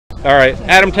All right,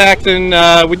 Adam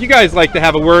Taxin, would you guys like to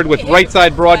have a word with Right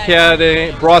Side Broadcasting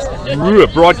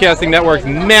Network's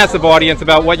massive audience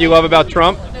about what you love about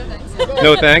Trump?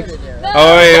 No thanks.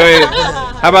 Oh wait.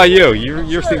 How about you?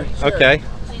 You're okay.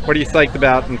 What are you psyched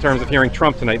about in terms of hearing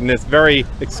Trump tonight in this very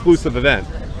exclusive event?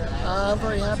 I'm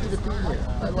very happy to be here.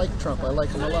 I like Trump. I like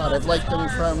him a lot. I've liked him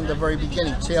from the very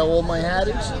beginning. See how old my hat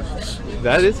is?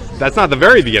 That's not the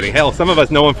very beginning. Hell, some of us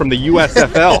know him from the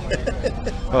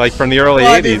USFL, like from the early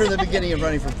 80s. From the beginning of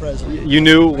running for president. You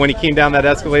knew when he came down that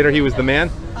escalator he was the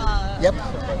man? Yep.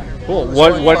 Cool.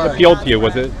 What appealed to you?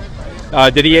 Was it?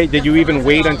 Did you even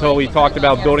wait until he talked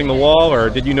about building the wall, or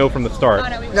did you know from the start?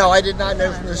 No, I did not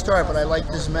know from the start, but I liked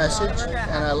his message,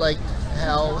 and I liked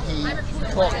how he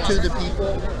talked to the people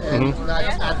and not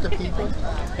at the people.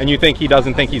 And you think he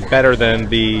doesn't think he's better than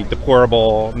the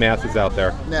deplorable masses out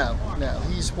there? No.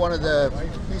 He's one of the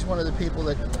people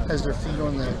that has their feet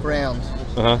on the ground,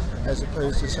 as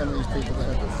opposed to some of these people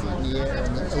that have their feet in the air.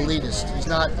 And the elitist. He's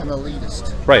not an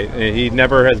elitist. Right. He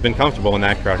never has been comfortable in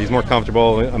that crowd. He's more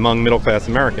comfortable among middle-class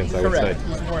Americans, I would say.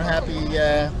 He's more happy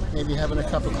maybe having a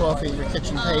cup of coffee at your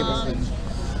kitchen table than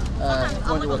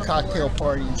going to a cocktail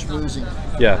party and schmoozing.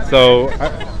 Yeah, so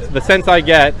the sense I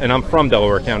get, and I'm from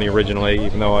Delaware County originally,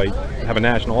 even though I have a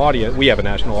national audience, we have a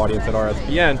national audience at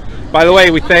RSPN. By the way,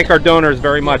 we thank our donors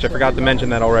very much. I forgot to mention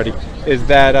that already. Is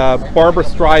that Barbara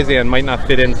Streisand might not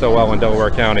fit in so well in Delaware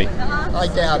County. I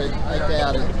doubt it.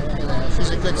 You know,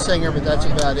 she's a good singer, but that's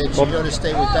about it. She's going to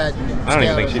stay with that. I don't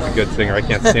even think she's a good singer. I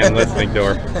can't stand listening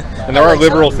to her. And there are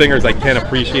liberal singers I can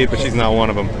appreciate, but she's not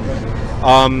one of them.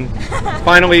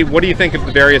 Finally, what do you think of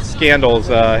the various scandals,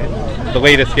 the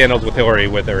latest scandals with Hillary,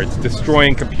 whether it's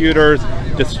destroying computers,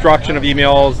 destruction of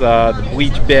emails, the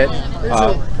bleach bit?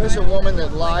 There's a woman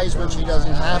that lies when she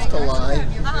doesn't have to lie,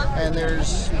 and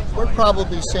we're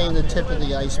probably seeing the tip of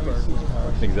the iceberg with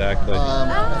her. Exactly.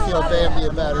 I feel badly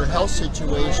about her health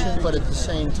situation, but at the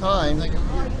same time,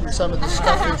 some of the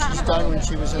stuff that she's done when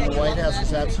she was in the White House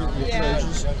is absolutely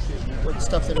atrocious. With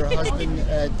stuff that her husband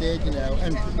did, you know,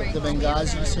 and the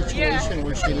Benghazi situation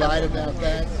where she lied about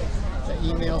that, the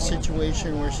email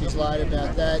situation where she's lied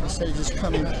about that, instead of just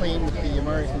coming clean with the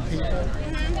American people,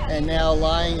 and now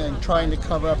lying and trying to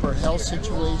cover up her health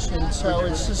situation. So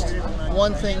it's just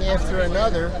one thing after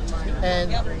another.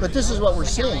 But this is what we're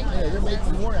seeing. You know, they're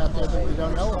making more out there that we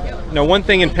don't know about. Now, one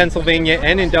thing in Pennsylvania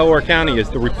and in Delaware County is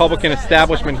the Republican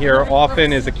establishment here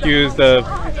often is accused of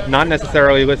not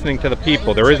necessarily listening to the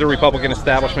people. There is a Republican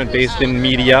establishment based in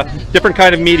media, different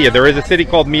kind of media. There is a city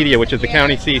called Media, which is the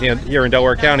county seat here in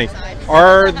Delaware County.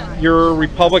 Are your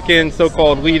Republican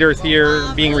so-called leaders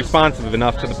here being responsive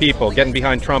enough to the people, getting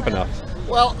behind Trump enough?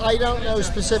 Well, I don't know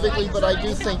specifically, but I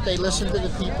do think they listen to the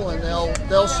people, and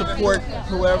they'll support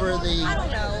whoever the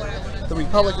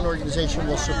Republican organization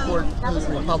will support, who the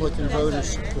Republican voters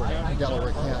support in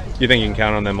Delaware County. You think you can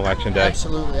count on them election day?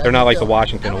 Absolutely. They're not like the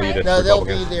Washington elitists. No, they'll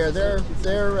be there.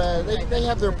 They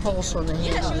have their pulse on the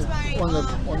hand on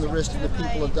the wrist of the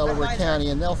people of Delaware County,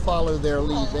 and they'll follow their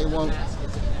lead.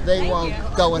 They won't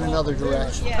go in another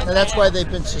direction, and that's why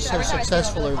they've been so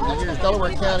successful over the years.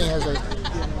 Delaware County has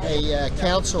a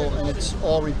council, and it's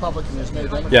all Republican. There's no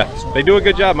Democrats. Yeah, they do a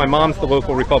good job. My mom's the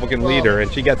local Republican leader,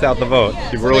 and she gets out the vote.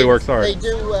 She really works hard. They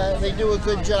do a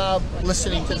good job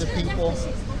listening to the people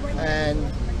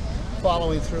and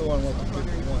following through on what the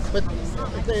people want. But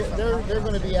they're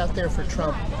going to be out there for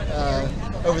Trump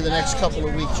over the next couple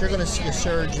of weeks. You're going to see a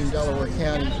surge in Delaware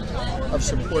County of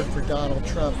support for Donald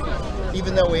Trump,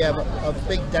 even though we have a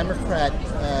big Democrat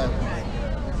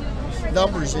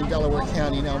numbers in Delaware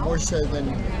County now, more so than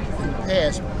in the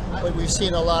past. But we've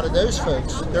seen a lot of those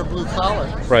folks. They're blue collar.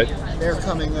 Right. They're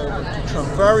coming over to Trump.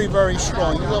 Very, very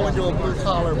strong. You go into a blue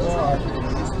collar bar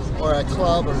or a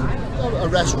club or a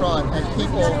restaurant, and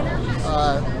people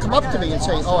come up to me and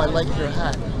say, "Oh, I like your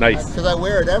hat." Nice. Because I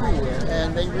wear it everywhere,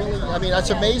 and they really, I mean, that's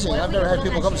amazing. I've never had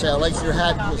people come and say, "I like your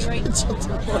hat," because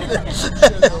something for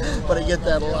it. But I get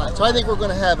that a lot. So I think we're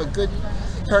going to have a good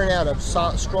turnout, of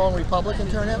strong Republican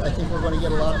turnout. I think we're going to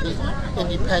get a lot of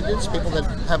independents, people that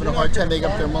are having a hard time making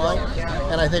up their mind,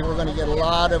 and I think we're going to get a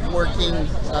lot of working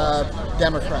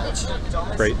Democrats.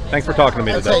 Great. Thanks for talking to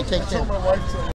me today. Okay, take care.